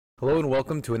Hello and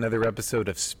welcome to another episode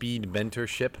of Speed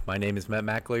Mentorship. My name is Matt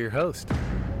Mackler, your host.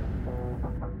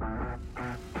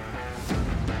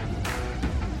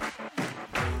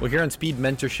 Well, here on Speed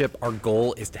Mentorship, our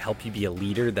goal is to help you be a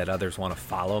leader that others want to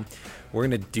follow. We're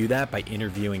going to do that by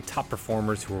interviewing top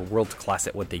performers who are world-class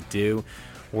at what they do.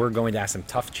 We're going to ask them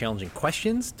tough, challenging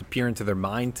questions to peer into their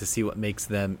mind to see what makes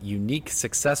them unique,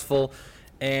 successful,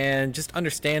 and just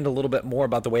understand a little bit more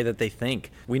about the way that they think.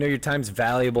 We know your time's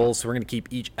valuable, so we're going to keep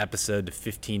each episode to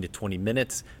 15 to 20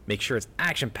 minutes. Make sure it's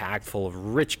action-packed, full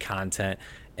of rich content,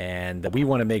 and we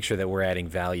want to make sure that we're adding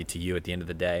value to you at the end of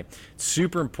the day. It's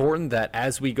super important that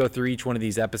as we go through each one of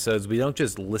these episodes, we don't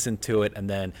just listen to it and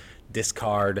then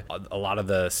discard a lot of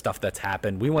the stuff that's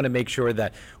happened. We want to make sure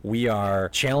that we are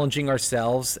challenging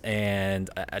ourselves and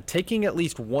taking at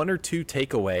least one or two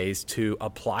takeaways to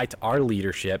apply to our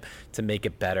leadership to make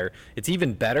it better. It's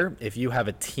even better if you have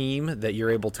a team that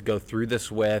you're able to go through this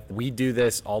with. We do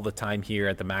this all the time here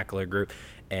at the Mackler Group,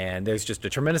 and there's just a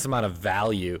tremendous amount of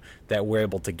value that we're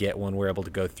able to get when we're able to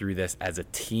go through this as a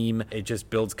team. It just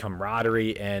builds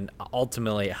camaraderie, and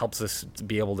ultimately it helps us to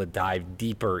be able to dive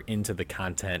deeper into the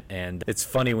content. And it's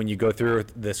funny when you go through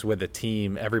this with a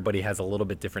team, everybody has a little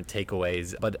bit different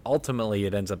takeaways, but ultimately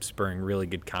it ends up spurring really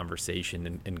good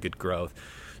conversation and good growth.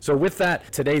 So with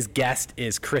that, today's guest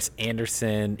is Chris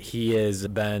Anderson. He has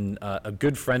been a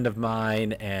good friend of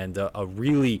mine and a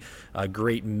really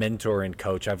great mentor and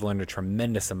coach. I've learned a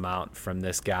tremendous amount from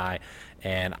this guy,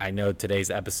 and I know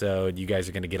today's episode you guys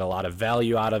are going to get a lot of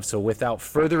value out of. So without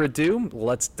further ado,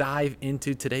 let's dive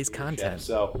into today's content.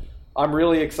 So I'm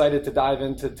really excited to dive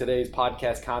into today's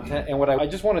podcast content, and what I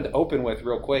just wanted to open with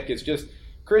real quick is just,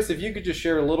 Chris, if you could just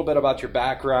share a little bit about your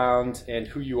background and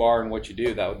who you are and what you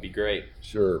do, that would be great.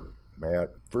 Sure,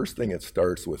 Matt. First thing, it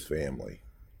starts with family.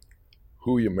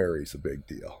 Who you marry is a big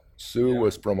deal. Sue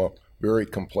was from a very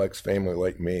complex family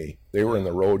like me. They were in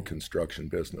the road construction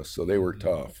business, so they were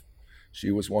tough.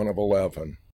 She was one of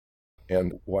 11.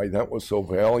 And why that was so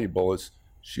valuable is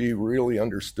she really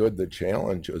understood the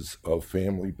challenges of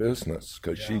family business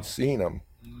because she'd seen them.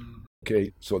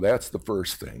 Okay, so that's the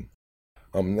first thing.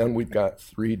 Then we've got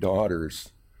 3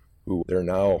 daughters who they're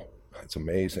now, it's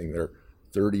amazing, they're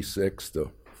 36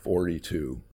 to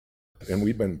 42. And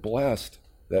we've been blessed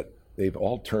that they've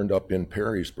all turned up in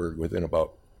Perrysburg within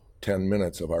about 10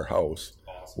 minutes of our house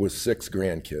with 6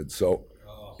 grandkids. So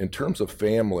in terms of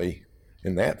family,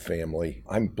 in that family,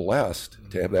 I'm blessed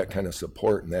to have that kind of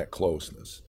support and that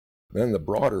closeness. Then the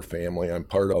broader family, I'm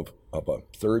part of a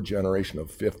 3rd generation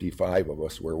of 55 of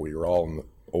us where we were all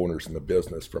owners in the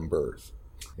business from birth.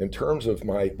 In terms of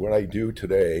what I do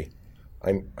today,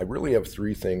 I really have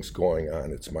 3 things going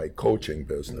on. It's my coaching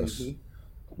business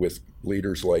with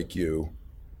leaders like you,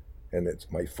 and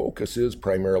my focus is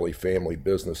primarily family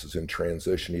businesses in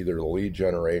transition, either the lead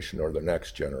generation or the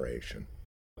next generation.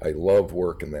 I love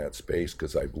work in that space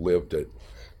because I've lived it.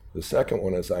 The second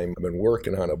one is I've been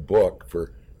working on a book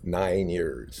for 9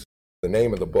 years. The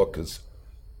name of the book is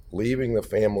Leaving the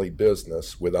Family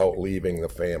Business Without Leaving the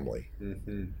Family.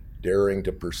 Daring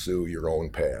to pursue your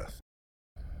own path.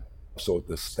 So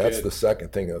that's the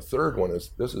second thing. The third one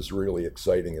is, this is really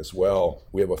exciting as well.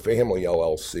 We have a family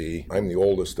LLC. I'm the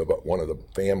oldest of one of the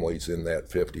families in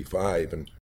that 55. And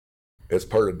as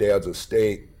part of Dad's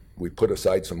estate, we put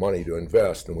aside some money to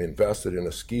invest. And we invested in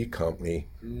a ski company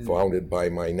founded by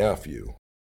my nephew.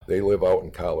 They live out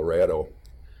in Colorado.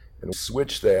 And we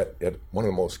switched that at one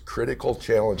of the most critical,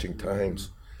 challenging times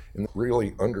and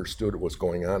really understood what was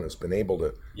going on, has been able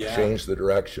to change the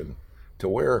direction to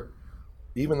where,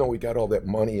 even though we got all that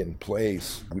money in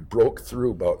place, we broke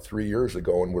through about 3 years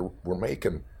ago, and we're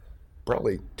making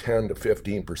probably 10 to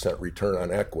 15% return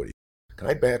on equity. Can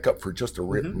I back up for just a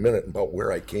minute about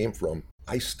where I came from?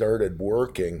 I started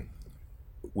working.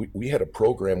 We had a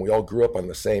program. We all grew up on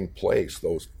the same place,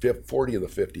 those 40 of the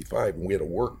 55, and we had a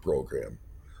work program.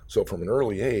 So from an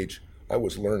early age, I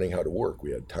was learning how to work.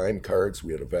 We had time cards,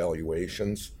 we had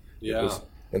evaluations.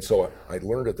 And so I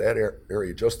learned at that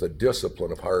area just the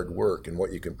discipline of hard work and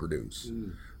what you can produce.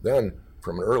 Then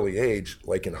from an early age,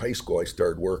 like in high school, I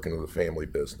started working in the family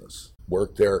business. I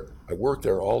worked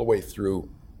there all the way through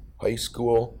high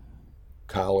school,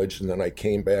 college, and then I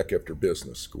came back after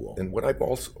business school. And what I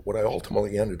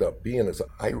ultimately ended up being is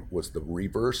I was the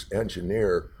reverse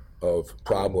engineer of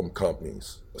problem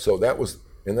companies. So that was,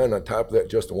 and then on top of that,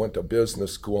 just went to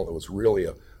business school. It was really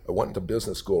I went to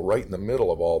business school right in the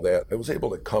middle of all that. I was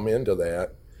able to come into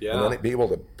that and then be able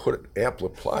to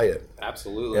apply it.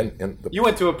 Absolutely. And you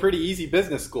went to a pretty easy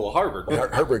business school, Harvard.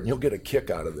 Harvard, and you'll get a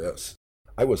kick out of this.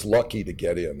 I was lucky to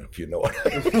get in, if you know what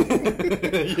I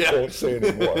mean. I won't say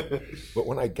anymore. But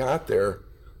when I got there,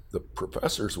 the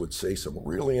professors would say some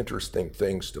really interesting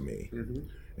things to me. Mm-hmm.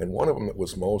 And one of them that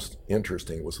was most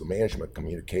interesting was the management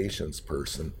communications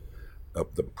person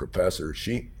of the professor.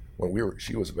 She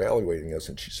was evaluating us,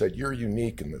 and she said, "You're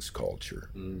unique in this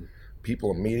culture.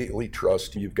 People immediately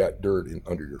trust you've got dirt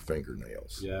under your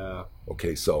fingernails." Yeah.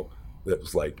 Okay, so that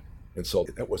was like, and so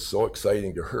that was so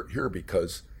exciting to hear,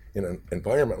 because in an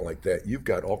environment like that, you've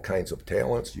got all kinds of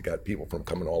talents. You got people from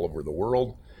coming all over the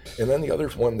world. And then the other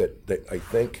one that I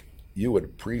think you would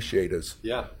appreciate is,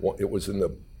 it was in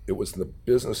the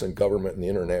business and government and the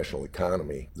international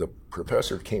economy. The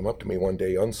professor came up to me one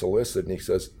day unsolicited, and he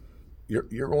says,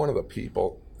 you're one of the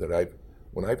people that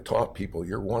when I've taught people,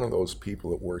 you're one of those people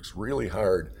that works really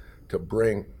hard to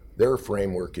bring their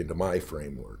framework into my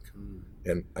framework.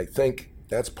 And I think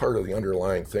that's part of the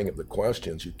underlying thing of the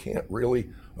questions. You can't really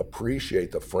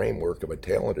appreciate the framework of a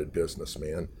talented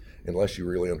businessman unless you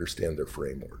really understand their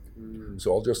framework.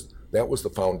 So that was the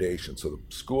foundation. So the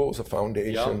school was a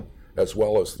foundation, as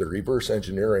well as the reverse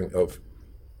engineering of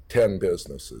 10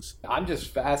 businesses. I'm just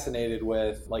fascinated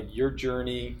with like your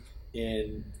journey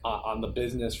on the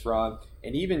business front,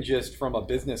 and even just from a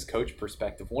business coach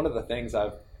perspective. One of the things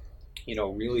I've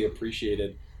really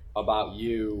appreciated about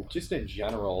you just in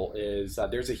general is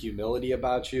there's a humility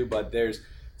about you, but there's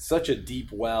such a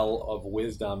deep well of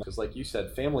wisdom, because like you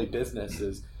said, family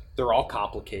businesses, they're all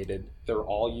complicated, they're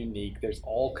all unique, there's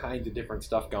all kinds of different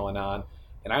stuff going on,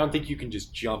 and I don't think you can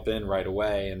just jump in right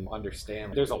away and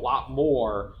understand. There's a lot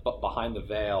more behind the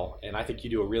veil, and I think you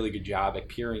do a really good job at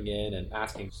peering in and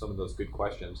asking some of those good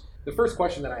questions. The first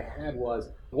question that I had was,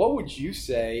 what would you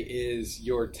say is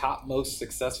your top most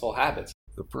successful habits?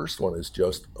 The first one is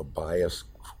just a bias,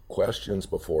 questions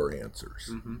before answers.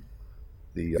 Mm-hmm.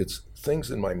 It's things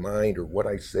in my mind, or what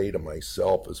I say to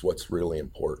myself is what's really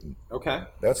important. Okay.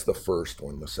 That's the first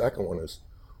one. The second one is,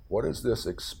 what is this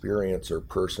experience or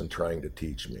person trying to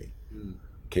teach me?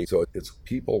 Okay, so it's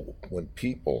when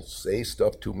people say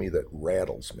stuff to me that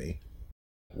rattles me,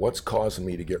 what's causing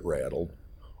me to get rattled?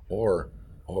 Or,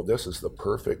 oh, this is the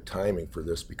perfect timing for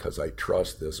this because I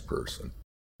trust this person.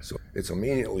 So it's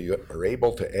immediately you're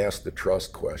able to ask the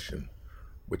trust question,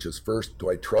 which is first, do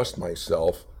I trust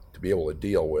myself to be able to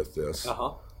deal with this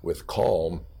with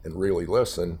calm and really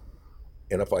listen?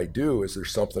 And if I do, is there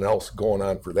something else going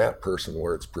on for that person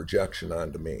where it's projection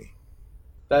onto me?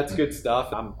 That's good stuff.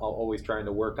 I'm always trying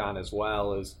to work on as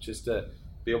well, is just to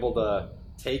be able to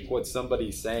take what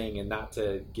somebody's saying and not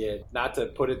to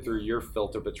put it through your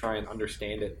filter, but try and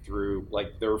understand it through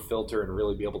like their filter and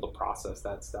really be able to process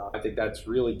that stuff. I think that's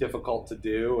really difficult to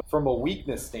do. From a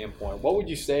weakness standpoint, what would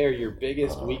you say are your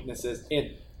biggest weaknesses?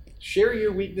 And share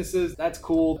your weaknesses. That's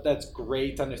cool. That's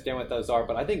great to understand what those are.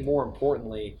 But I think more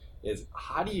importantly is,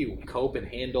 how do you cope and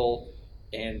handle,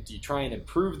 and do you try and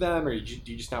improve them, or do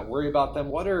you just not worry about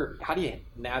them? How do you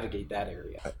navigate that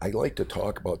area? I like to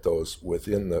talk about those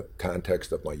within the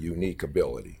context of my unique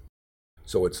ability.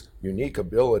 So it's unique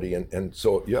ability, and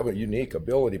so you have a unique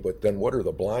ability, but then what are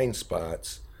the blind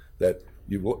spots that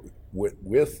you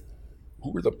with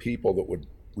who are the people that would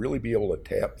really be able to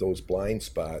tap those blind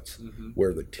spots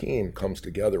where the team comes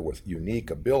together with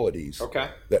unique abilities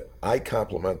that I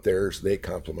complement theirs, they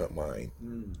complement mine.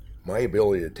 My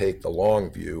ability to take the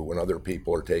long view when other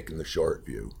people are taking the short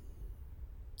view.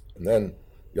 And then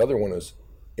the other one is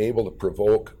able to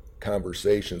provoke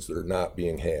conversations that are not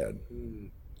being had.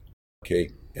 Okay,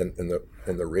 and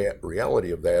the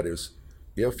reality of that is,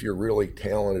 if you're really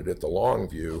talented at the long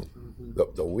view,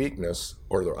 the weakness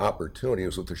or the opportunity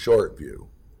is with the short view.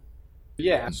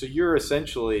 Yeah, so you're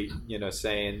essentially,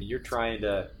 saying you're trying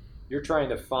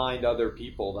to find other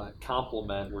people that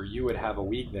complement where you would have a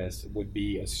weakness, would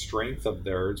be a strength of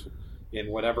theirs in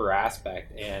whatever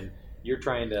aspect, and you're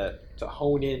trying to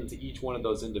hone in to each one of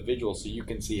those individuals so you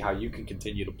can see how you can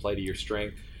continue to play to your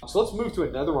strength. So let's move to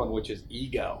another one, which is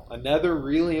ego. Another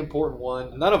really important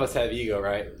one. None of us have ego,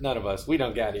 right? None of us. We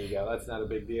don't got ego. That's not a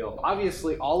big deal.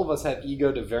 Obviously, all of us have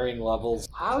ego to varying levels.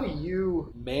 How do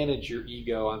you manage your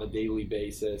ego on a daily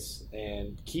basis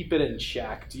and keep it in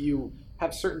check? Do you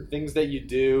have certain things that you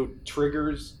do,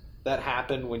 triggers that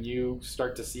happen when you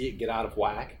start to see it get out of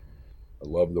whack? I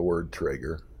love the word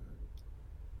trigger.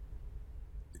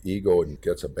 Ego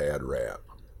gets a bad rap.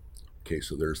 Okay,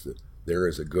 so there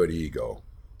is a good ego.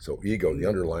 So ego, the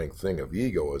underlying thing of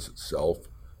ego is itself,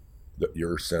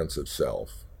 your sense of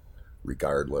self,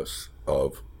 regardless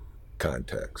of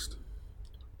context.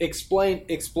 Explain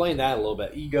that a little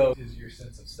bit. Ego is your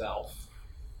sense of self.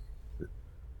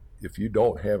 If you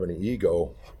don't have any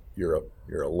ego, you're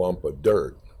a lump of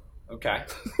dirt. Okay.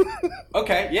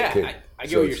 Okay, yeah, okay. I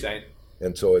get what you're saying.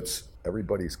 And so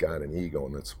everybody's got an ego,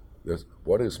 and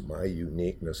what is my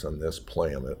uniqueness on this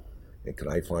planet, and can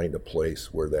I find a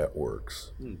place where that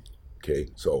works? Okay,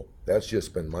 so that's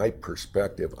just been my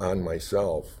perspective on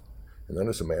myself. And then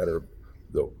it's a matter of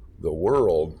the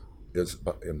world is,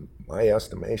 in my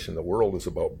estimation, the world is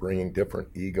about bringing different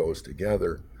egos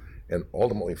together and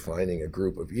ultimately finding a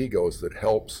group of egos that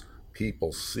helps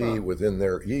people see within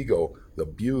their ego the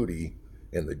beauty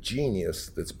and the genius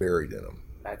that's buried in them.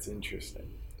 That's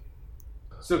interesting.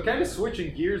 So kind of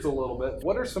switching gears a little bit,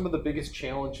 what are some of the biggest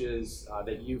challenges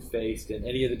that you faced in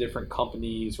any of the different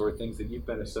companies or things that you've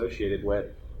been associated with,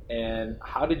 and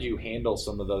how did you handle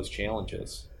some of those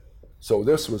challenges? So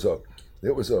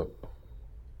it was a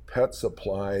pet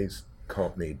supplies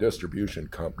company, distribution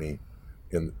company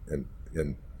in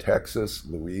Texas,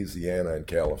 Louisiana, and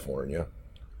California,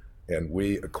 and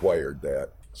we acquired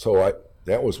that. So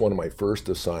that was one of my first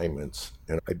assignments,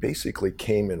 and I basically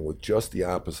came in with just the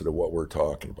opposite of what we're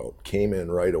talking about. Came in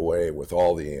right away with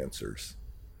all the answers,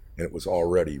 and it was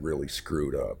already really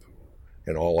screwed up.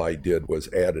 And all I did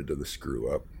was added to the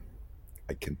screw up.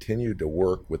 I continued to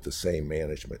work with the same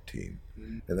management team.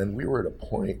 And then we were at a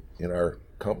point in our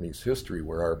company's history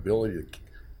where our ability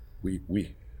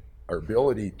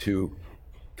to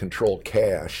control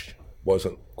cash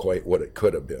wasn't quite what it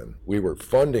could have been. We were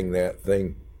funding that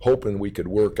thing hoping we could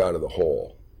work out of the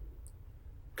hole,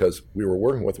 because we were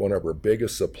working with one of our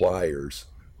biggest suppliers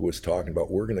who was talking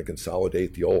about, we're going to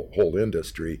consolidate the whole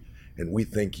industry and we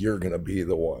think you're going to be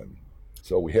the one.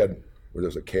 So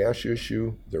there's a cash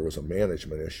issue, there was a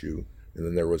management issue, and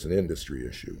then there was an industry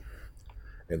issue.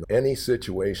 And any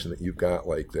situation that you've got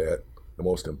like that, the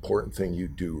most important thing you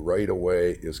do right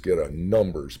away is get a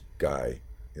numbers guy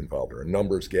involved, or a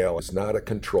numbers gal. It's not a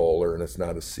controller and it's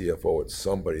not a CFO, it's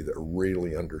somebody that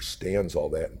really understands all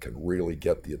that and can really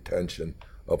get the attention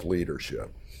of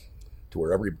leadership, to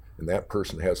where and that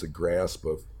person has a grasp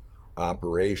of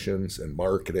operations and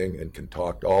marketing and can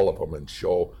talk to all of them and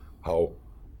show how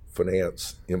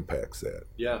finance impacts that.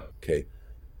 Yeah. Okay.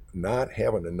 Not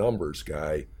having a numbers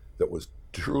guy that was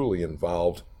truly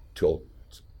involved till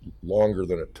longer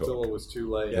than it took. Till it was too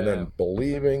late. And then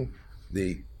believing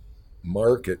the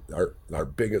market, our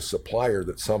biggest supplier,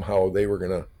 that somehow they were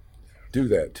going to do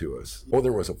that to us. Oh,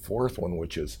 there was a fourth one,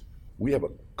 which is we have a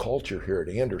culture here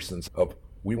at Anderson's of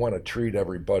we want to treat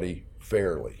everybody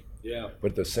fairly. Yeah.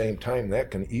 But at the same time, that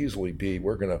can easily be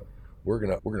we're gonna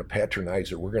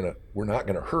patronize, or we're not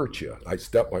gonna hurt you. I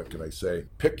step back and I say,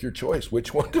 pick your choice.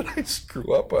 Which one did I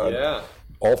screw up on? Yeah.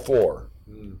 All four.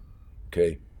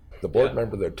 Okay. The board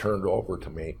member that turned over to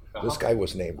me, this guy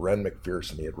was named Ren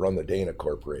McPherson. He had run the Dana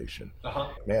Corporation.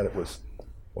 Man, it was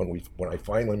when I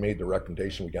finally made the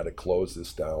recommendation, we got to close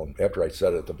this down. After I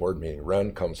said it at the board meeting,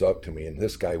 Ren comes up to me, and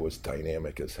this guy was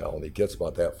dynamic as hell, and he gets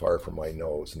about that far from my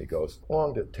nose, and he goes, how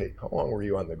long did it take? How long were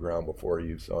you on the ground before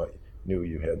you knew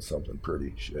you had something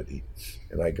pretty shitty?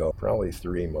 And I go, probably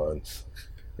 3 months.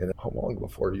 And how long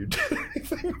before you did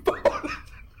anything about it?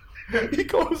 He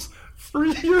goes,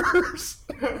 3 years.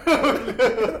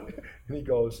 And he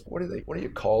goes, what do you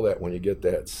call that when you get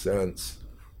that sense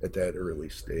at that early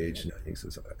stage? And he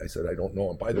says, I said, I don't know.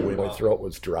 And by the way, my throat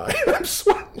was dry. I'm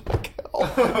sweating like hell.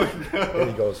 And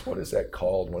he goes, what is that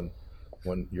called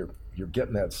when you're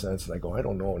getting that sense? And I go, I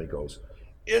don't know. And he goes,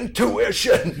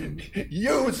 intuition.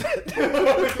 Use it.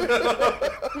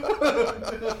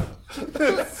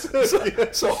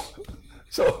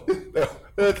 So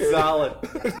that's solid.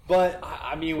 But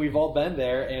I mean, we've all been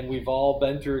there, and we've all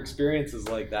been through experiences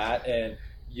like that, and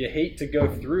you hate to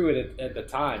go through it at the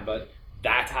time, but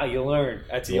that's how you learn.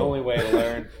 That's the only way to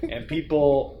learn. And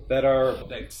people that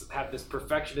have this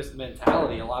perfectionist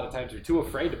mentality, a lot of times are too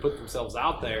afraid to put themselves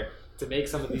out there to make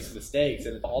some of these mistakes.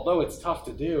 And although it's tough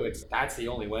to do, that's the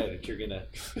only way that you're gonna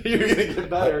get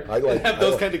better and have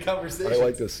those kind of conversations. I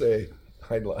like to say,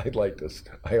 I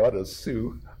ought to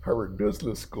sue Harvard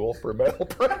Business School for mental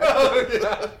practice.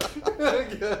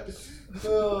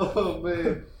 Oh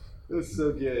man, that's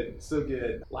so good, so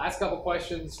good. Last couple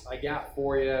questions I got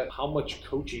for you. How much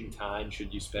coaching time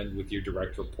should you spend with your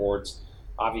direct reports?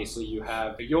 Obviously, you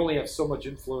only have so much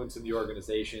influence in the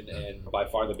organization, and by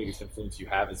far the biggest influence you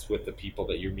have is with the people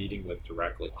that you're meeting with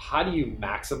directly. How do you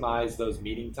maximize those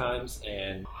meeting times,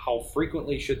 and how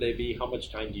frequently should they be? How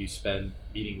much time do you spend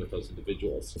meeting with those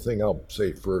individuals? The thing I'll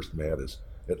say first, Matt, is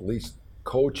at least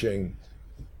coaching,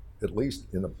 at least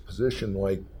in a position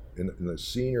like in the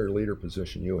senior leader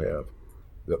position you have,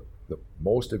 the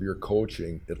most of your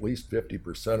coaching, at least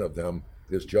 50% of them,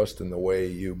 is just in the way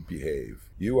you behave.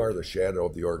 You are the shadow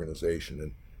of the organization,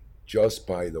 and just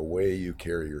by the way you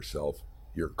carry yourself,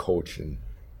 you're coaching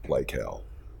like hell.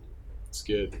 It's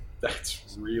good.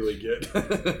 That's really good.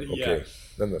 Yeah. Okay.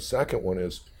 Then the second one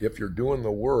is, if you're doing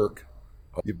the work,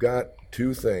 you've got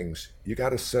two things. You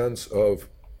got a sense of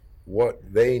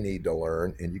what they need to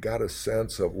learn, and you got a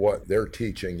sense of what they're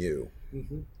teaching you.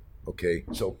 Mm-hmm. Okay.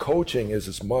 So coaching is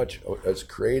as much as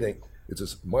creating,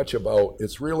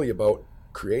 it's really about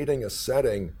creating a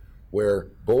setting where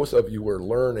both of you are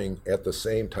learning at the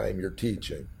same time you're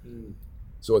teaching. Mm.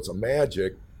 So it's a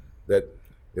magic that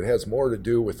it has more to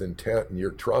do with intent and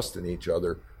your trust in each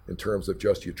other, in terms of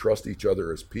just you trust each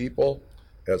other as people,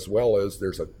 as well as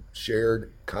there's a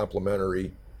shared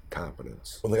complementary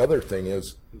competence. And the other thing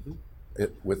is,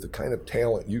 with the kind of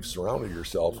talent you've surrounded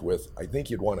yourself with, I think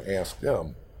you'd want to ask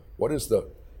them,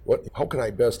 how can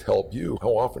I best help you?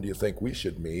 How often do you think we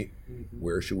should meet?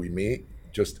 Where should we meet?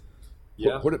 Just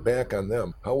put it back on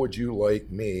them. How would you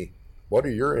like me? What are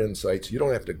your insights? You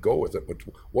don't have to go with it, but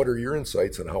what are your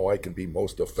insights on how I can be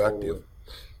most effective?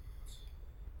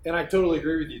 And I totally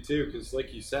agree with you too, because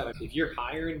like you said, if you're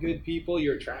hiring good people,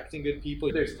 you're attracting good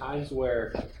people. There's times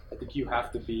where I think you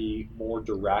have to be more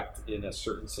direct in a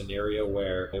certain scenario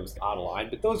where it was out of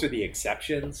line, but those are the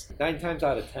exceptions. 9 times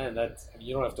out of 10,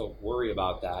 you don't have to worry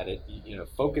about that.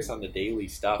 Focus on the daily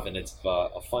stuff, and it's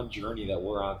a fun journey that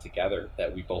we're on together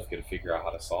that we both get to figure out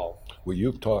how to solve. Well,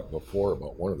 you've talked before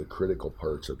about one of the critical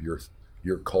parts of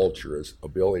your culture is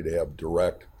ability to have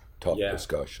direct, tough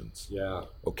discussions. Yeah.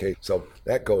 Okay, so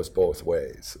that goes both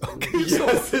ways. Okay,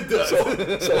 yes, it does.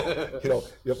 So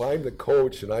if I'm the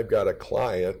coach and I've got a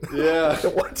client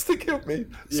that wants to give me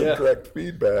some direct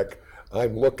feedback,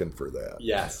 I'm looking for that.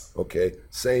 Yes. Okay,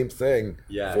 same thing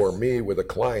for me with a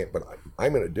client, but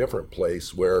I'm in a different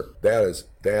place where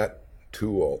that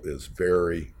tool is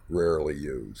very rarely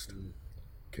used.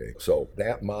 Okay, so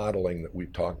that modeling that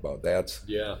we've talked about,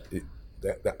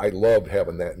 I love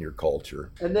having that in your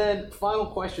culture. And then final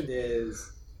question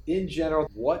is, in general,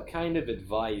 what kind of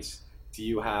advice do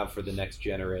you have for the next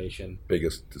generation?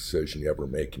 Biggest decision you ever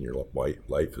make in your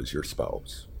life is your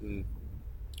spouse.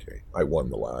 Okay, I won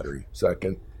the lottery.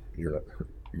 Second, you're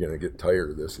going to get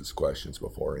tired of this as questions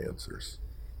before answers.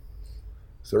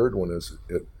 Third one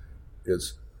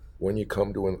is when you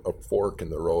come to a fork in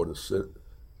the road,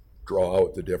 draw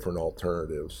out the different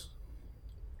alternatives.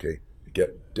 Okay.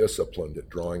 Get disciplined at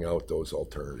drawing out those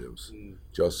alternatives.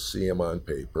 Just see them on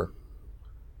paper,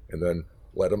 and then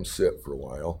let them sit for a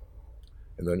while,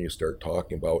 and then you start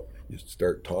talking about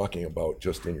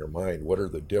just in your mind, what are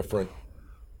the different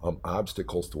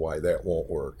obstacles to why that won't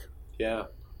work.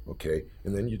 Okay,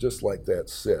 and then you just let that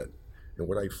sit. And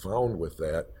what I found with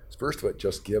that is, first of all, it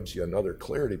just gives you another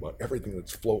clarity about everything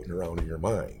that's floating around in your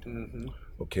mind.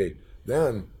 Okay,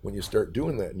 then when you start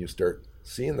doing that and you start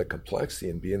seeing the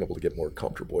complexity and being able to get more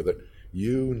comfortable with it,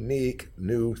 unique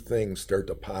new things start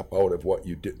to pop out of what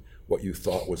you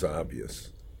thought was obvious.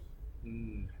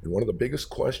 And one of the biggest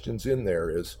questions in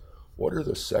there is, what are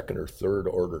the second or third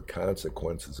order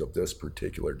consequences of this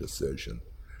particular decision?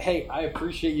 Hey, I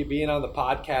appreciate you being on the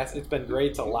podcast. It's been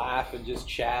great to laugh and just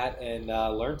chat and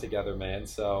learn together, man.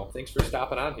 So thanks for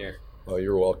stopping on here. Oh,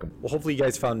 you're welcome. Well, hopefully you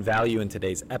guys found value in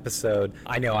today's episode.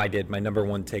 I know I did. My number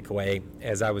one takeaway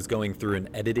as I was going through and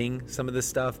editing some of this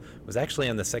stuff was actually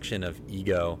on the section of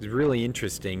ego. It's really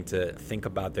interesting to think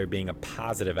about there being a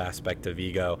positive aspect of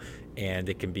ego, and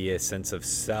it can be a sense of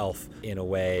self in a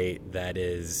way that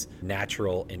is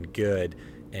natural and good.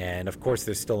 And of course,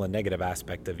 there's still a negative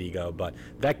aspect of ego, but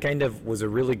that kind of was a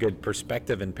really good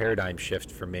perspective and paradigm shift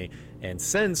for me. And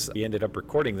since we ended up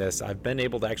recording this, I've been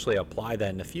able to actually apply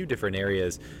that in a few different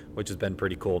areas, which has been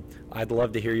pretty cool. I'd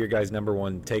love to hear your guys' number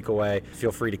one takeaway.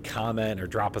 Feel free to comment or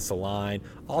drop us a line.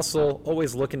 Also,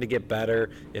 always looking to get better.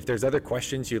 If there's other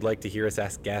questions you'd like to hear us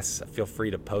ask guests, feel free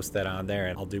to post that on there,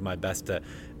 and I'll do my best to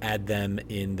add them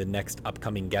in the next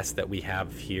upcoming guests that we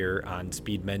have here on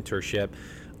Speed Mentorship.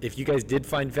 If you guys did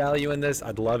find value in this,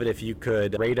 I'd love it if you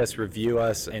could rate us, review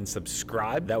us, and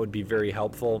subscribe. That would be very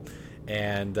helpful.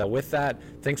 And with that,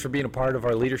 thanks for being a part of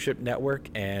our leadership network,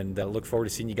 and look forward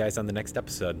to seeing you guys on the next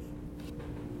episode.